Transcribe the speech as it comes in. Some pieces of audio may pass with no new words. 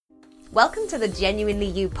Welcome to the Genuinely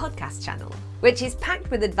You podcast channel, which is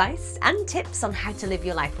packed with advice and tips on how to live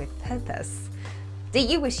your life with purpose. Do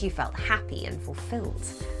you wish you felt happy and fulfilled?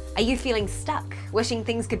 Are you feeling stuck, wishing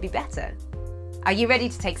things could be better? Are you ready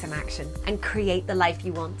to take some action and create the life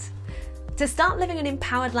you want? To start living an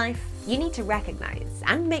empowered life, you need to recognize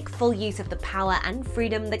and make full use of the power and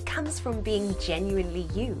freedom that comes from being genuinely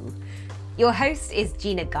you. Your host is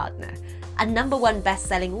Gina Gardner, a #1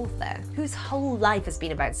 best-selling author whose whole life has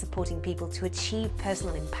been about supporting people to achieve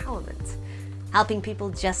personal empowerment, helping people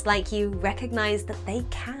just like you recognize that they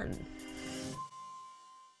can.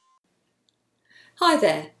 Hi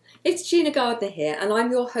there, it's Gina Gardner here and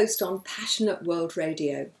I'm your host on Passionate World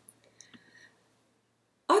Radio.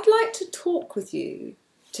 I'd like to talk with you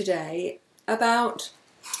today about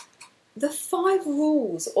the 5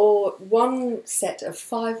 rules, or one set of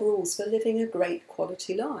 5 rules for living a great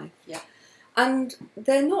quality life. Yeah. And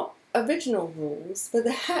they're not original rules, but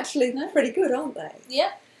they're actually pretty good, aren't they?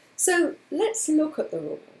 Yeah. So let's look at the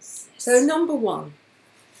rules. Yes. So number 1,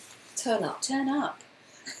 turn up. Turn up.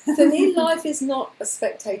 For me, life is not a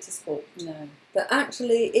spectator sport. No. But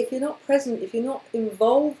actually, if you're not present, if you're not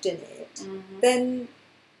involved in it, then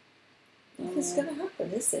nothing's going to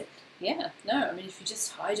happen, is it? Yeah. No. I mean, if you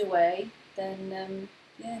just hide away, then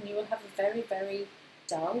and you will have a very, very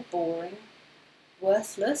dull, boring,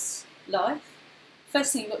 worthless life.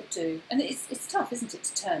 First thing you've got to do, and it's tough, isn't it,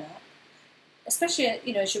 to turn up, especially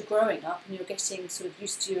as you're growing up and you're getting sort of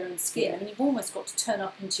used to your own skin. Yeah. I mean, you've almost got to turn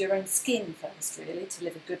up into your own skin first, really, to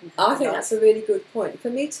live a good and happy I think life. that's a really good point. For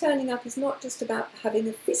me, turning up is not just about having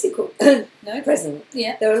a physical No. present.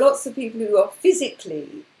 Yeah. There are lots of people who are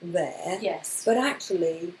physically there, Yes. but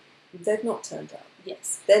actually they've not turned up.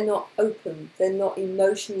 Yes. They're not open. They're not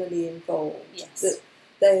emotionally involved. Yes. That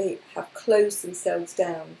they have closed themselves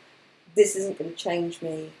down. This isn't going to change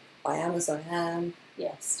me. I am as I am.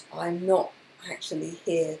 Yes. I'm not actually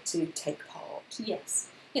here to take part. Yes.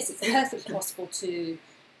 Yes, it's perfectly possible to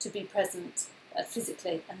be present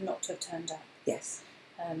physically and not to have turned up. Yes.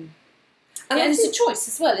 And I it's a think- choice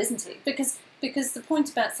as well, isn't it? Because the point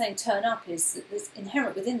about saying turn up is that there's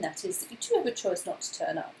inherent within that is that you do have a choice not to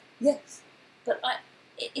turn up. Yes. But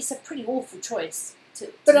it's a pretty awful choice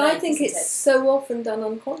to But make, I think isn't it's so often done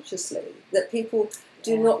unconsciously that people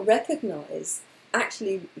do Yeah. not recognise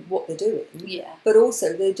actually what they're doing. Yeah. But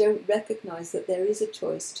also they don't recognise that there is a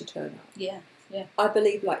choice to turn up. Yeah. Yeah. I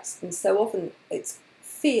believe, and so often it's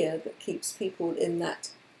fear that keeps people in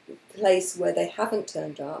that place where they haven't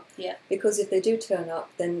turned up. Yeah. Because if they do turn up,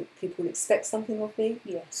 then people will expect something of me.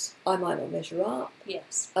 Yes. I might not measure up.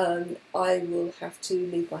 Yes. I will have to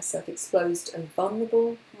leave myself exposed and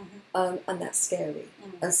vulnerable, Mm-hmm. and that's scary.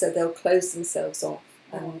 Mm. And so they'll close themselves off,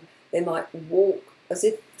 and they might walk as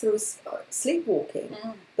if through sleepwalking,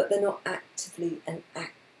 Mm. but they're not actively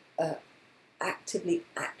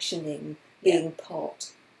actioning Yeah. being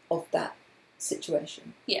part of that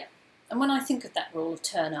situation. Yeah. And when I think of that rule of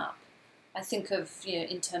turn up, I think of,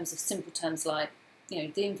 in terms of simple terms like,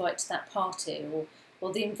 the invite to that party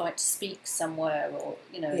or the invite to speak somewhere or,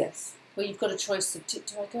 Yes. where you've got a choice of do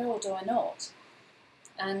I go or do I not?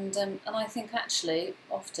 And I think actually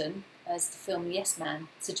often, as the film Yes Man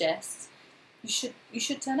suggests, you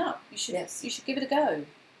should turn up. You should give it a go.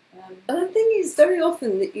 And the thing is, very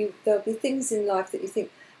often there'll be things in life that you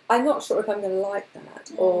think, I'm not sure if I'm going to like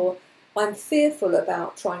that, or I'm fearful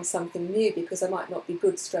about trying something new because I might not be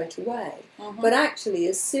good straight away. Mhm. But actually,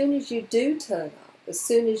 as soon as you do turn up, as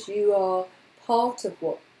soon as you are part of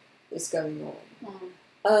what is going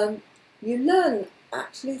on, you learn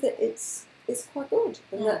actually that it's quite good,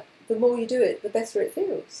 and that the more you do it, the better it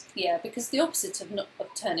feels. Yeah, because the opposite of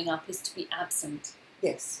turning up is to be absent.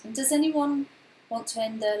 Yes. And does anyone want to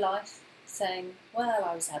end their life saying, well,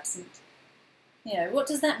 I was absent? What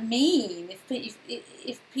does that mean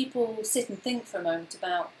if people sit and think for a moment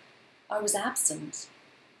about, I was absent?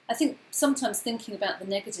 I think sometimes thinking about the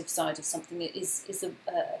negative side of something is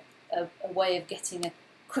a way of getting a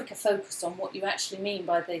quicker focus on what you actually mean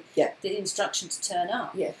by the instruction to turn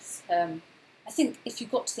up. Yes. I think if you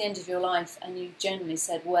got to the end of your life and you generally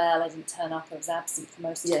said, well, I didn't turn up, I was absent for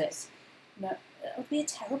most of it, that would be a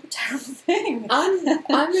terrible, terrible thing.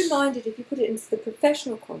 I'm reminded, if you put it into the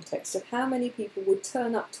professional context, of how many people would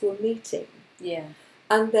turn up to a meeting, Yeah.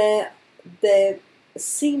 and their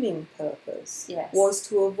seeming purpose Yes. was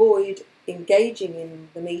to avoid engaging in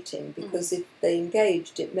the meeting, because if they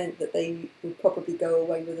engaged, it meant that they would probably go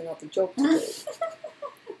away with another job to do.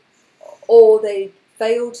 Or they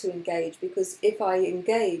failed to engage because if I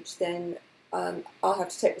engage, then I'll have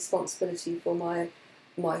to take responsibility for my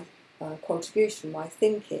contribution, my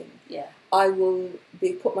thinking. Yeah. I will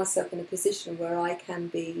put myself in a position where I can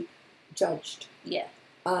be judged. Yeah.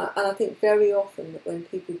 And I think very often that when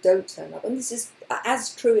people don't turn up, and this is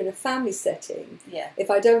as true in a family setting, Yeah.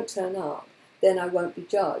 if I don't turn up, then I won't be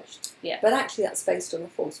judged. Yeah. But actually that's based on a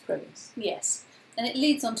false premise. Yes. And it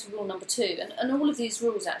leads on to rule number 2. And all of these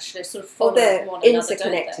rules actually sort of Or follow they're one another,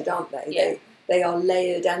 interconnected, don't aren't they? Yeah. They are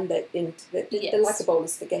layered and they're Yes. like a bowl of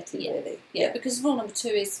spaghetti, Yeah. really. they? Yeah, because rule number 2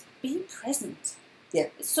 is be present. Yeah.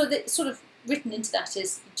 So that sort of written into that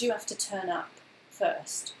is, do you have to turn up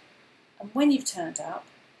first? And when you've turned up,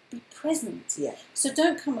 be present. Yeah. So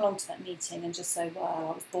don't come along to that meeting and just say, well,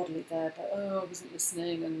 I was bodily there, but I wasn't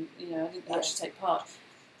listening and, I didn't actually take part.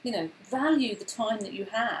 Value the time that you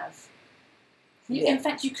have. In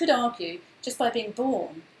fact, you could argue, just by being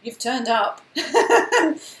born, you've turned up.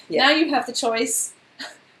 Now you have the choice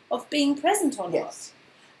of being present or not. Yes.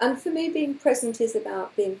 And for me, being present is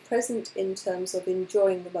about being present in terms of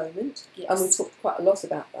enjoying the moment. Yes. And we talked quite a lot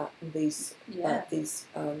about that in these Yeah.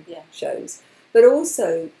 shows. But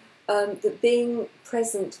also that being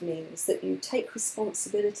present means that you take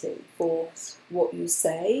responsibility for what you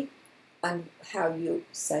say and how you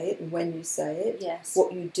say it and when you say it. Yes.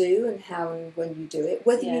 What you do and how and when you do it.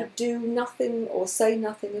 Whether you do nothing or say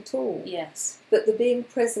nothing at all. Yes. But the being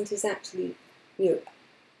present is actually,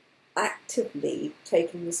 actively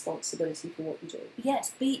taking responsibility for what you do.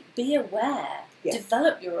 Yes, be aware. Yeah.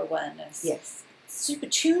 Develop your awareness. Yes. Super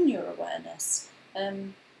tune your awareness.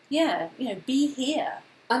 Be here.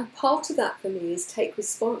 And part of that for me is take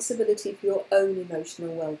responsibility for your own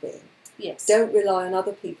emotional well-being. Yes. Don't rely on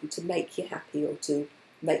other people to make you happy or to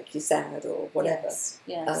make you sad or whatever.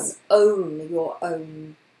 Yes. Own your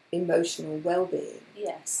own emotional well-being.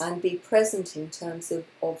 Yes. And be present in terms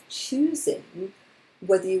of choosing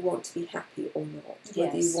whether you want to be happy or not,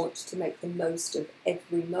 whether you want to make the most of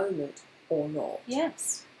every moment or not.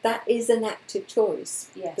 Yes. That is an active choice.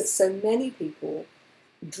 Yes. But so many people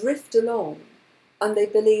drift along and they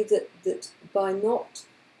believe that by not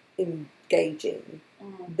engaging,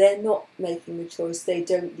 they're not making the choice, they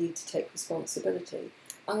don't need to take responsibility.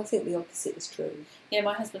 And I think the opposite is true. Yeah,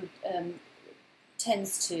 my husband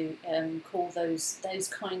tends to call those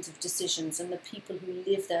kinds of decisions and the people who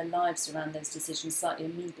live their lives around those decisions slightly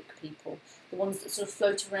amoebic people, the ones that sort of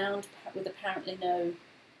float around with apparently no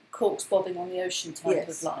corks bobbing on the ocean type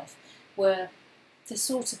of life, where they're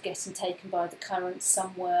sort of getting taken by the current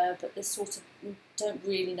somewhere, but they sort of don't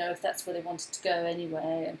really know if that's where they wanted to go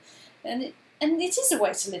anyway. And it is a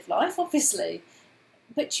way to live life, obviously,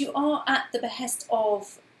 but you are at the behest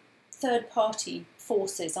of third-party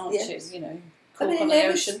forces, aren't you? On the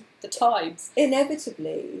ocean, the tides.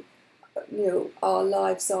 Inevitably, our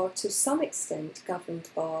lives are to some extent governed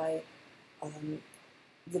by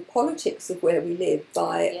the politics of where we live,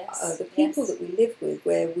 by the people that we live with,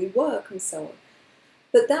 where we work and so on.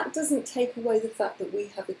 But that doesn't take away the fact that we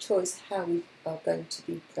have a choice how we are going to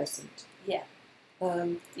be present. Yeah.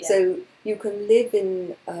 So you can live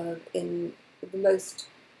in the most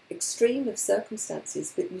extreme of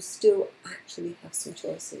circumstances, but you still actually have some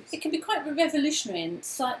choices. It can be quite revolutionary and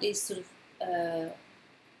slightly sort of,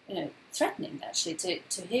 threatening actually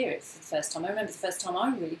to hear it for the first time. I remember the first time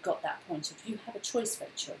I really got that point of, you have a choice,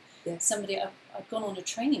 Rachel. Yes. I'd gone on a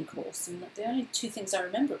training course, and the only 2 things I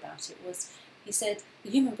remember about it was, he said,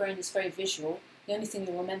 the human brain is very visual. The only thing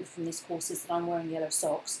you'll remember from this course is that I'm wearing yellow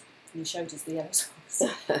socks. And he showed us the yellow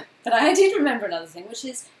socks. But I did remember another thing, which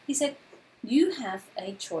is, he said, you have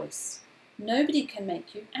a choice. Nobody can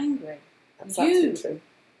make you angry. That's absolutely true.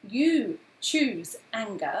 You choose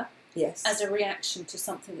anger as a reaction to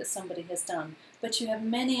something that somebody has done. But you have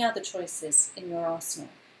many other choices in your arsenal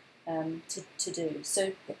to do.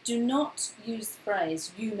 So do not use the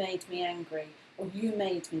phrase, you made me angry, or you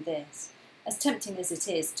made me this. As tempting as it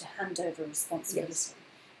is to hand over responsibility,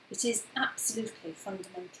 it is absolutely,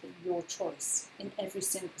 fundamentally your choice in every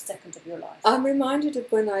single second of your life. I'm reminded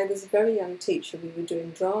of when I was a very young teacher, we were doing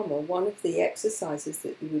drama. One of the exercises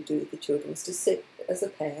that we would do with the children was to sit as a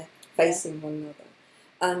pair, facing one another.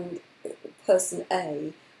 And person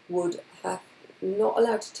A would have not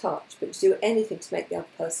allowed to touch, but to do anything to make the other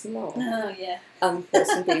person laugh. Oh, yeah. And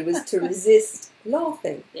person B was to resist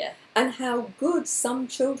laughing. Yeah. And how good some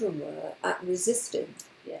children were at resisting.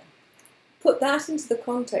 Yeah. Put that into the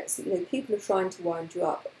context that, people are trying to wind you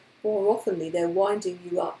up. More oftenly, they're winding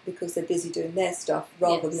you up because they're busy doing their stuff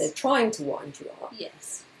rather than they're trying to wind you up.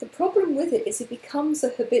 Yes. The problem with it is it becomes a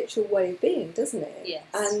habitual way of being, doesn't it? Yes.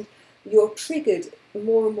 And you're triggered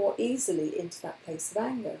more and more easily into that place of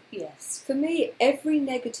anger. Yes. For me, every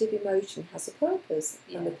negative emotion has a purpose,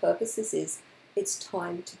 and the Yeah. purpose is it's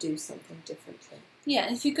time to do something differently. Yeah,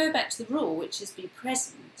 and if you go back to the rule, which is be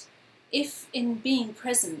present, if in being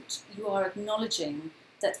present you are acknowledging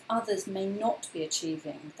that others may not be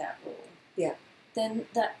achieving that role, Yeah. then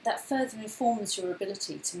that further informs your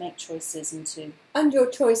ability to make choices and your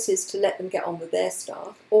choice is to let them get on with their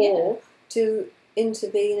stuff, or to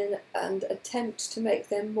intervene and attempt to make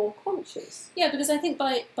them more conscious. Yeah, because I think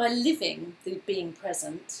by living the being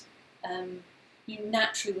present, you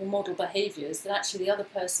naturally will model behaviours that actually the other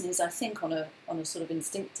person is, I think, on a sort of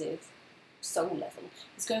instinctive soul level,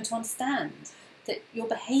 is going to understand that you're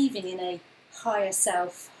behaving in a higher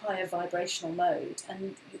self, higher vibrational mode,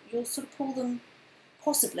 and you'll sort of pull them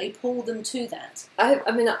to that.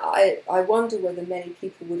 I wonder whether many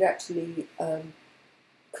people would actually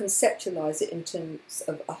conceptualise it in terms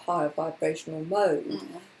of a higher vibrational mode.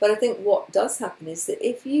 But I think what does happen is that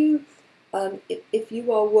if you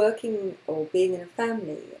are working or being in a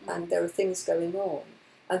family and there are things going on,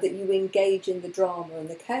 and that you engage in the drama and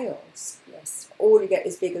the chaos, yes, all you get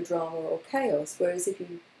is bigger drama or chaos. Whereas if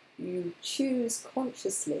you choose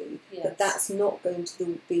consciously that that's not going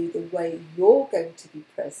to be the way you're going to be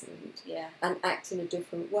present, and act in a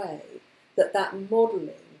different way, that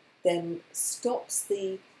modelling then stops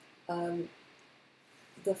the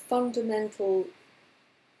fundamental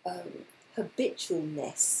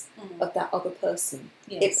habitualness of that other person.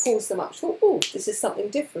 Yes. It pulls them up short. Oh, this is something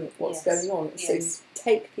different. What's going on? So you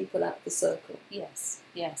take people out of the circle. Yes,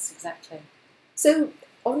 exactly. So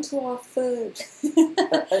on to our third,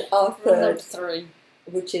 Number 3,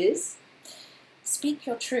 which is speak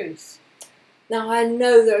your truth. Now I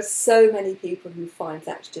know there are so many people who find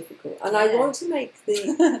that difficult, and I want to make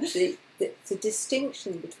the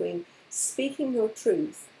distinction between speaking your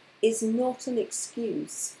truth is not an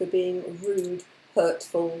excuse for being rude,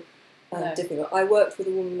 hurtful, difficult. I worked with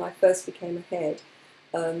a woman when I first became a head,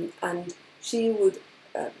 and she would,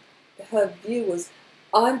 her view was,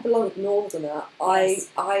 I'm blunt northerner,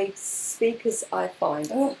 I speak as I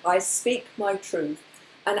find, I speak my truth.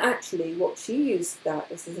 And actually what she used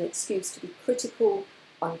that as an excuse to be critical,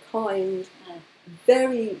 unkind,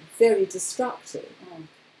 very, very destructive.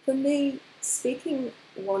 For me, speaking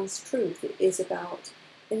one's truth is about,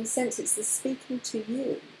 in a sense, it's the speaking to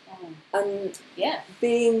you, and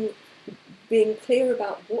being clear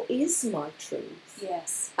about what is my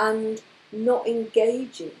truth, and not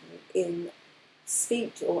engaging in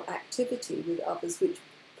speech or activity with others which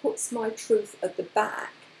puts my truth at the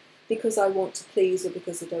back because I want to please or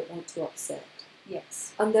because I don't want to upset.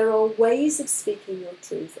 Yes. And there are ways of speaking your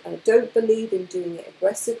truth, and I don't believe in doing it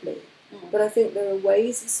aggressively, but I think there are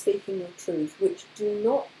ways of speaking your truth which do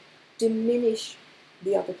not diminish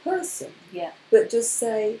the other person, but just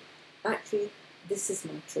say, actually, this is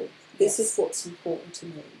my truth. This is what's important to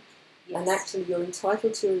me. And actually, you're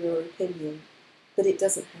entitled to your opinion, but it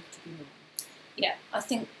doesn't have to be mine. Yeah, I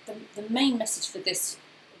think the main message for this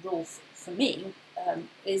rule for me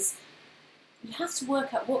is you have to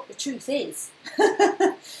work out what the truth is.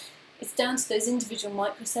 It's down to those individual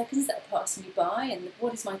microseconds that are passing you by, and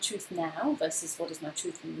what is my truth now versus what is my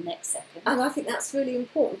truth in the next second. And I think that's really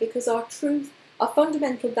important, because our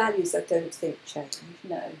fundamental values, I don't think, change.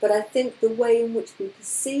 No. But I think the way in which we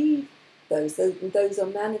perceive those are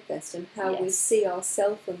manifest, and how we see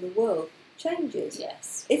ourselves and the world changes.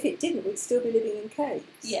 Yes. If it didn't, we'd still be living in caves.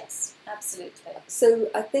 Yes, absolutely. So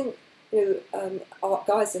I think, Art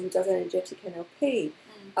Geiser, who does energetic NLP,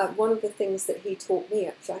 one of the things that he taught me,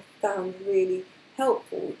 which I found really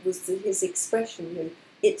helpful, was his expression,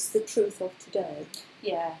 it's the truth of today.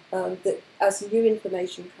 Yeah. That as new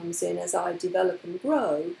information comes in, as I develop and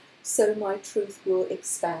grow, so my truth will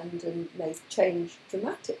expand and may change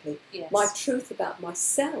dramatically. Yes. My truth about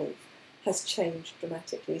myself has changed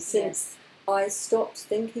dramatically since I stopped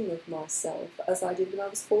thinking of myself as I did when I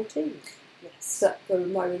was 14. Yes. So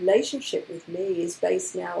my relationship with me is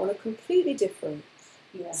based now on a completely different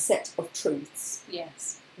set of truths.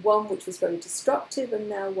 Yes. One which was very destructive, and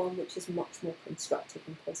now one which is much more constructive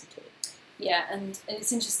and positive. Yeah, and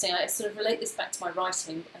it's interesting. I sort of relate this back to my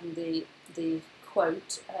writing and the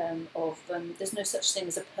quote of there's no such thing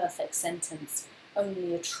as a perfect sentence,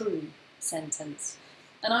 only a true sentence.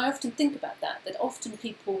 And I often think about that often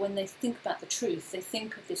people, when they think about the truth, they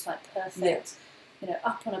think of this like perfect,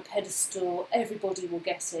 up on a pedestal, everybody will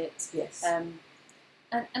get it. Yes. And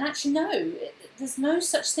actually, no, there's no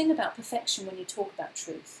such thing about perfection when you talk about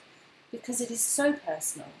truth, because it is so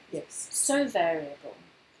personal, so variable,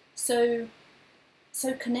 so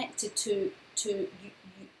connected to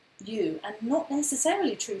you, and not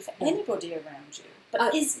necessarily true for anybody around you,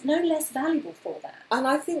 but is no less valuable for that. And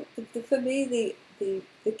I think for me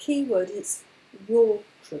the key word is your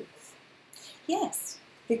truth. Yes.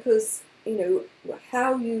 Because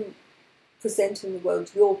how you present in the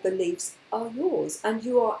world your beliefs are yours, and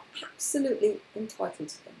you are absolutely entitled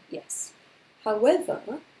to them. Yes. However,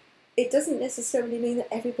 it doesn't necessarily mean that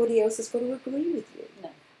everybody else has got to agree with you. No.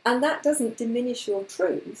 And that doesn't diminish your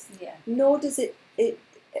truth, Yeah. nor does it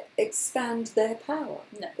expand their power.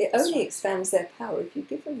 No. It that's only right. expands their power if you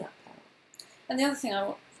give them that power. And the other thing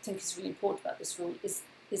I think is really important about this rule is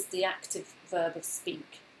the active verb of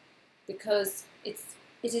speak, because it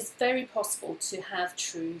is very possible to have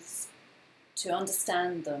truths, to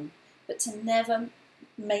understand them, but to never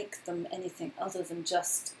make them anything other than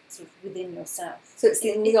just sort of within yourself. So it's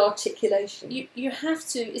in the articulation. You have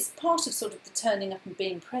to, it's part of sort of the turning up and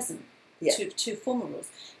being present Yeah. to formal rules.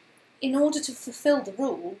 In order to fulfil the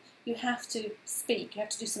rule, you have to speak, you have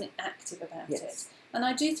to do something active about Yes. it. And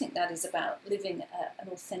I do think that is about living an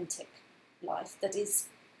authentic life that is,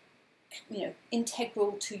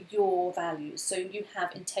 integral to your values. So you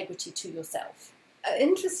have integrity to yourself.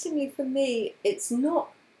 Interestingly for me, it's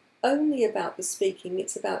not only about the speaking,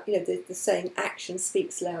 it's about, the saying action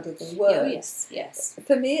speaks louder than words. Oh, yes, yes.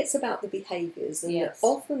 For me, it's about the behaviours, and Yes.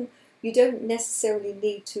 often you don't necessarily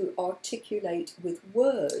need to articulate with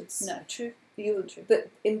words. No, true. But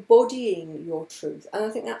embodying your truth. And I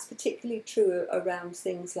think that's particularly true around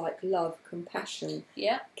things like love, compassion,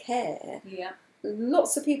 Yeah, care. yeah,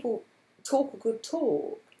 Lots of people talk a good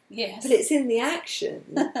talk, yes. but it's in the action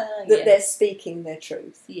that Yes. they're speaking their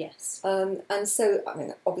truth. Yes. And so, I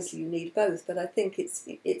mean, obviously you need both, but I think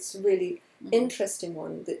it's really interesting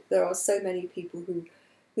one that there are so many people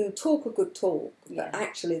who talk a good talk, but Yeah.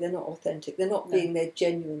 actually they're not authentic. They're not No. being their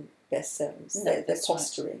genuine best selves. No, They're that's right.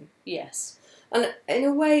 posturing. Yes. And in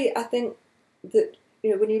a way, I think that,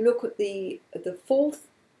 when you look at the fourth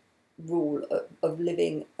rule of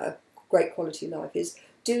living a great quality life is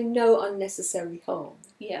do no unnecessary harm.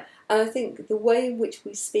 Yeah. And I think the way in which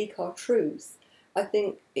we speak our truth, I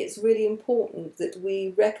think it's really important that we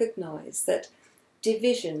recognise that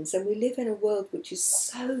divisions, and we live in a world which is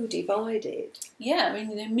so divided. Yeah, I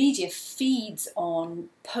mean, the media feeds on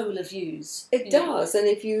polar views. It you know. does, and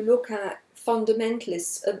if you look at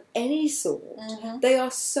fundamentalists of any sort, they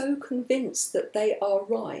are so convinced that they are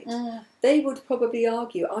right. They would probably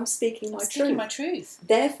argue, I'm speaking my truth. my truth.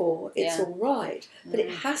 Therefore, it's Yeah. all right. But it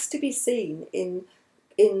has to be seen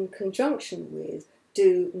in conjunction with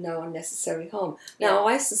do no unnecessary harm. Now,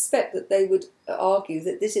 I suspect that they would argue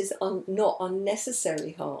that this is not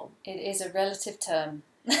unnecessary harm. It is a relative term.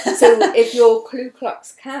 So if you're Ku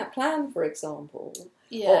Klux Klan, for example,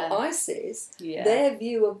 Yeah. or ISIS, Yeah. their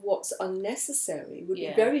view of what's unnecessary would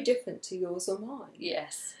Yeah. be very different to yours or mine.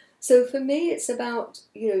 Yes. So for me, it's about,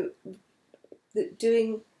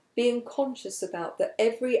 being conscious about that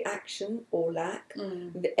every action or lack,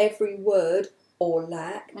 every word or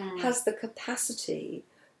lack has the capacity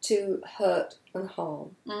to hurt and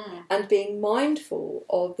harm, and being mindful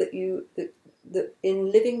of that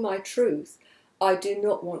in living my truth, I do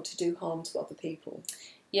not want to do harm to other people.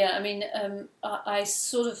 Yeah, I mean, I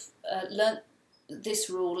sort of learnt this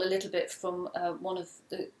rule a little bit from one of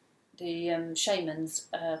the shamans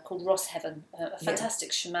called Ross Heaven, a fantastic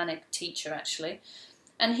shamanic teacher actually,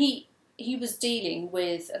 and he was dealing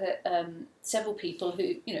with several people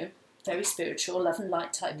who, very spiritual, love and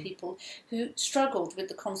light type people who struggled with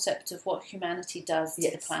the concept of what humanity does to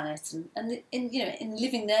the planet and in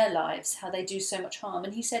living their lives, how they do so much harm.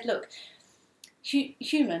 And he said, look,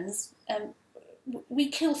 humans, we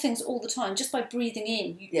kill things all the time just by breathing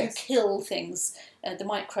in. You kill things, the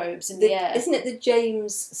microbes in the air. Isn't it the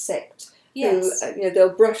James sect? Yes. Who, they'll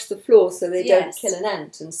brush the floor so they don't kill an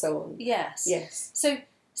ant and so on. Yes. Yes.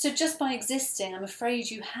 So just by existing, I'm afraid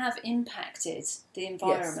you have impacted the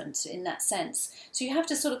environment in that sense. So you have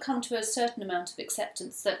to sort of come to a certain amount of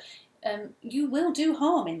acceptance that you will do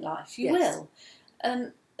harm in life. You will.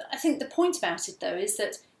 I think the point about it, though, is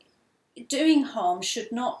that doing harm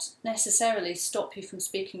should not necessarily stop you from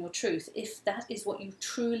speaking your truth if that is what you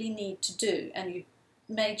truly need to do and you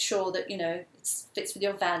made sure that, it fits with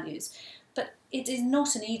your values. But it is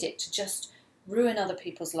not an edict to just ruin other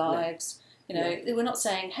people's lives. We're not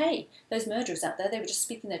saying, hey, those murderers out there, they were just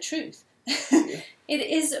speaking their truth. It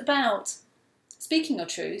is about speaking your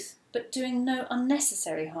truth, but doing no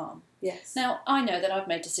unnecessary harm. Yes. Now, I know that I've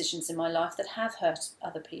made decisions in my life that have hurt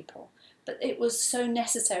other people, but it was so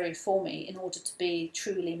necessary for me in order to be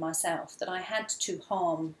truly myself that I had to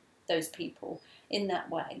harm those people in that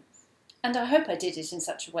way. And I hope I did it in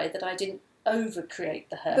such a way that I didn't over-create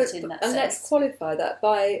the hurt in that sense. And let's qualify that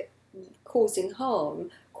by causing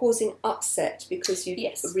harm, causing upset because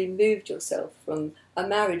you removed yourself from a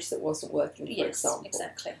marriage that wasn't working, for example.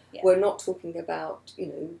 Exactly. Yeah. We're not talking about,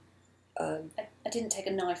 I didn't take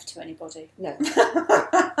a knife to anybody. No.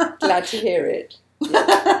 Glad to hear it.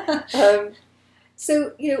 Yeah.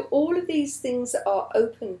 So, all of these things are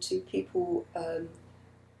open to people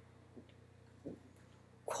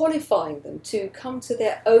qualifying them to come to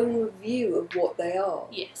their own view of what they are.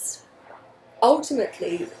 Yes.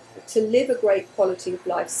 Ultimately, to live a great quality of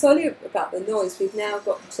life. Sorry about the noise. We've now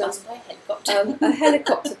got a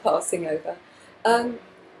helicopter passing over. That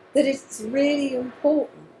it's really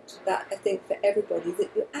important that I think for everybody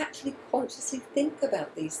that you actually consciously think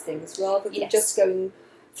about these things rather than just going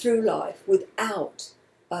through life without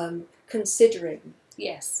considering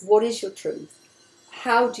what is your truth.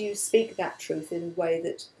 How do you speak that truth in a way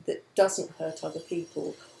that doesn't hurt other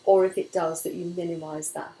people? Or if it does, that you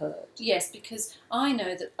minimise that hurt. Yes, because I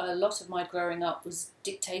know that a lot of my growing up was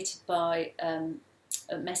dictated by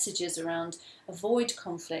messages around avoid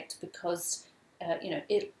conflict because,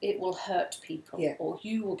 it will hurt people or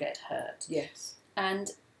you will get hurt. Yes. And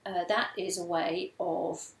that is a way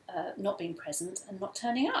of not being present and not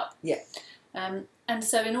turning up. Yeah. And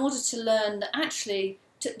so in order to learn that actually,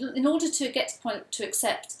 in order to get to the point to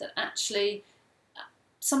accept that actually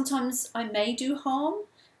sometimes I may do harm,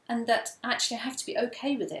 and that actually I have to be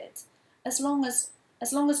okay with it, as long as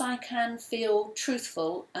I can feel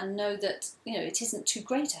truthful and know that it isn't too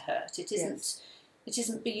great a hurt. It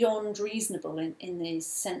isn't beyond reasonable in the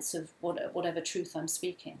sense of whatever truth I'm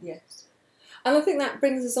speaking. Yes, and I think that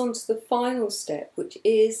brings us on to the final step, which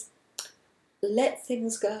is let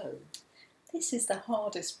things go. This is the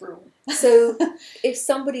hardest rule. So, if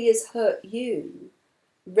somebody has hurt you,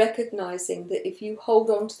 recognising that if you hold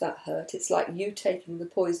on to that hurt, it's like you taking the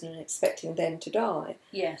poison and expecting them to die.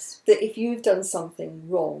 Yes. That if you've done something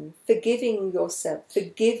wrong, forgiving yourself,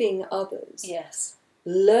 forgiving others. Yes.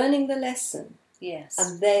 Learning the lesson. Yes.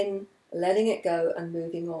 And then letting it go and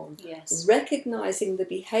moving on. Yes. Recognising the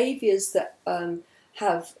behaviours that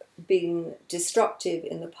have been destructive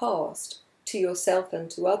in the past to yourself and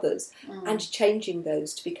to others, and changing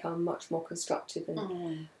those to become much more constructive.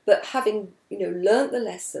 But having learnt the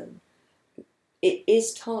lesson, it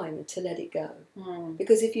is time to let it go.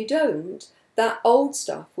 Because if you don't, that old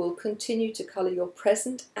stuff will continue to colour your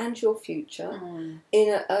present and your future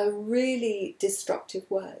in a really destructive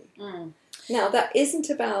way. Now, that isn't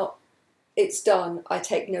about it's done, I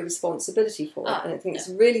take no responsibility for it. And I think it's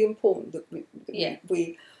really important that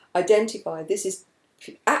we identify this is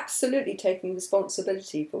absolutely taking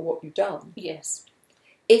responsibility for what you've done. Yes.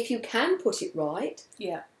 If you can put it right,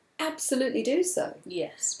 absolutely do so.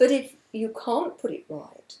 Yes. But if you can't put it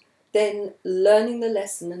right, then learning the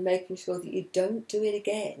lesson and making sure that you don't do it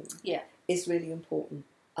again is really important.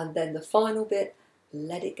 And then the final bit,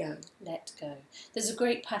 let it go. Let go. There's a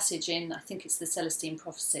great passage in, I think it's the Celestine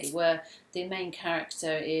Prophecy, where the main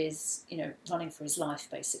character is, running for his life,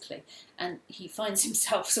 basically. And he finds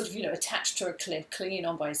himself sort of, attached to a cliff, clinging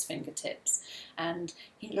on by his fingertips. And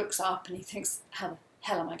he looks up and he thinks, how the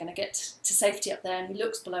hell am I going to get to safety up there? And he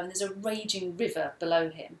looks below and there's a raging river below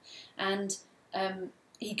him. And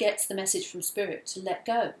he gets the message from Spirit to let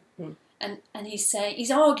go. And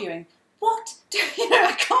he's arguing, what?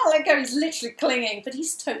 I can't let go. He's literally clinging, but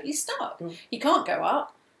he's totally stuck. He can't go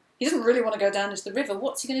up. He doesn't really want to go down into the river.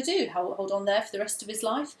 What's he going to do? Hold on there for the rest of his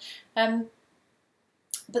life?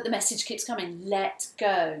 But the message keeps coming, let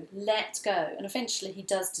go, let go. And eventually he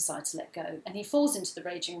does decide to let go. And he falls into the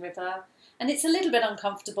raging river. And it's a little bit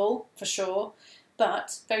uncomfortable, for sure.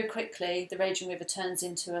 But very quickly, the raging river turns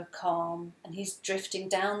into a calm. And he's drifting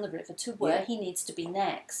down the river to where he needs to be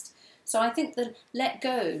next. So I think the let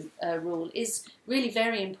go rule is really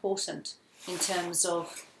very important in terms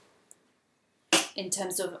of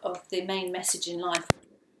the main message in life.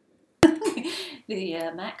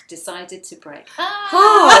 The Mac decided to break.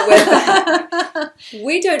 We're back.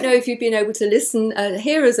 We don't know if you've been able to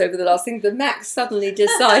hear us over the last thing. The Mac suddenly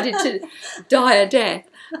decided to die a death.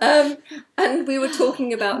 And we were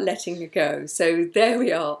talking about letting it go. So there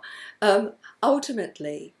we are.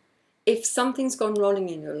 Ultimately, if something's gone wrong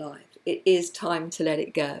in your life, it is time to let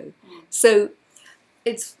it go. So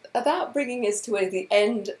it's about bringing us to the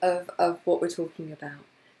end of what we're talking about.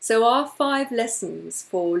 So our 5 lessons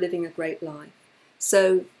for living a great life.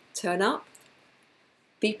 So turn up,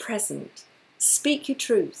 be present, speak your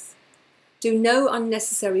truth, do no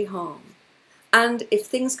unnecessary harm. And if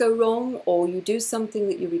things go wrong or you do something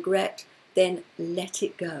that you regret, then let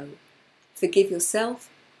it go. Forgive yourself,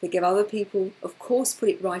 forgive other people, of course put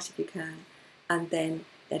it right if you can, and then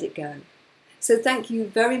let it go. So thank you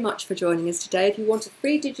very much for joining us today. If you want a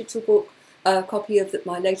free digital book, a copy of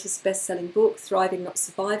my latest best-selling book, Thriving Not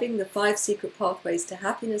Surviving, The 5 Secret Pathways to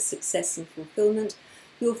Happiness, Success and Fulfillment,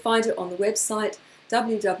 you'll find it on the website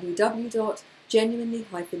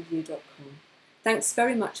www.genuinely-you.com. Thanks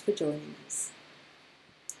very much for joining us.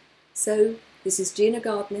 So, this is Gina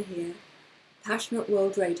Gardner here, Passionate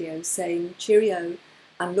World Radio, saying cheerio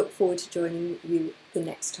and look forward to joining you the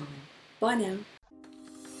next time. Bye now.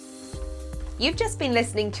 You've just been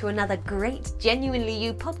listening to another great Genuinely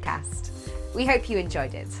You podcast. We hope you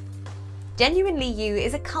enjoyed it. Genuinely You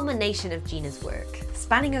is a culmination of Gina's work,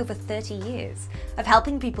 spanning over 30 years, of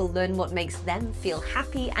helping people learn what makes them feel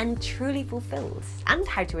happy and truly fulfilled, and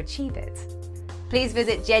how to achieve it. Please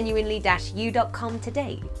visit genuinely-you.com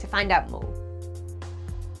today to find out more.